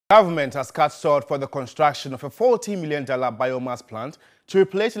Government has cut short for the construction of a $40 million biomass plant to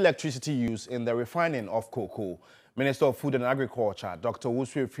replace electricity use in the refining of cocoa. Minister of Food and Agriculture, Dr.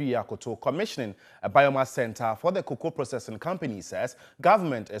 Wuswe Friyakoto, commissioning a biomass center for the cocoa processing company, says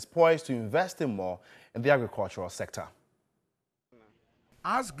government is poised to invest in more in the agricultural sector.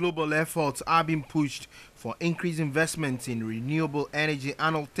 As global efforts are being pushed for increased investments in renewable energy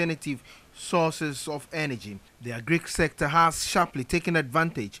and alternative sources of energy, the agri sector has sharply taken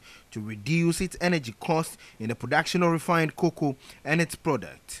advantage to reduce its energy costs in the production of refined cocoa and its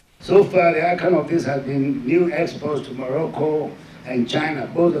product. So far, the outcome of this has been new exports to Morocco and China,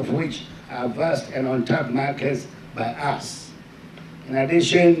 both of which are vast and untapped markets by us. In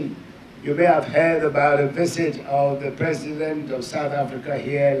addition, you may have heard about a visit of the President of South Africa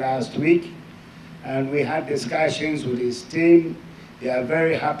here last week, and we had discussions with his team. They are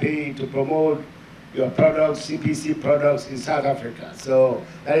very happy to promote your products, CPC products, in South Africa. So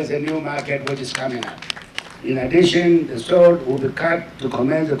that is a new market which is coming up. In addition, the salt will be cut to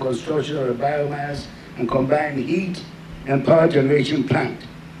commence the construction of a biomass and combined heat and power generation plant,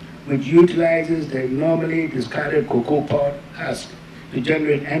 which utilizes the normally discarded cocoa pod husk to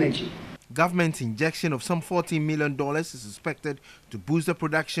generate energy. Government injection of some $14 million is expected to boost the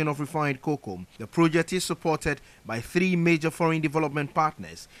production of refined cocoa. The project is supported by three major foreign development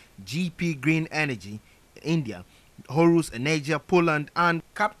partners: GP Green Energy, India, Horus Energia, Poland, and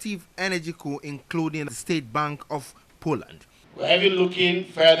Captive Energy Co., including the State Bank of Poland. We're even looking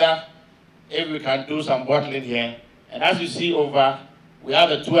further if we can do some bottling here. And as you see over, we have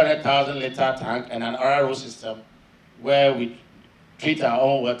a 200,000 liter tank and an RRO system where we treat our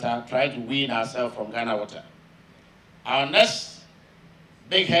own water, trying to wean ourselves from Ghana water. Our next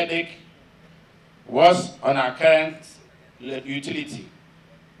big headache was on our current utility,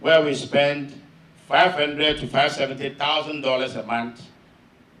 where we spend $500,000 to $570,000 a month,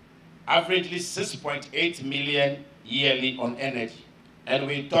 averagely $6.8 million yearly on energy. And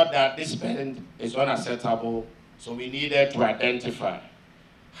we thought that this spend is unacceptable, so we needed to identify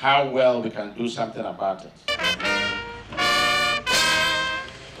how well we can do something about it.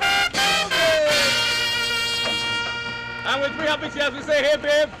 And with 300 shares, we say, hey,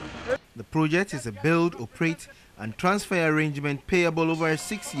 babe. The project is a build, operate, and transfer arrangement payable over a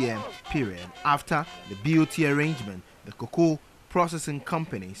 6-year period. After the BOT arrangement, the cocoa processing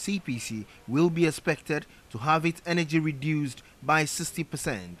company, CPC, will be expected to have its energy reduced by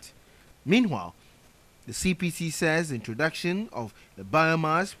 60%. Meanwhile, the CPC says the introduction of the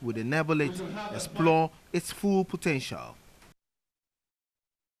biomass would enable it to explore its full potential.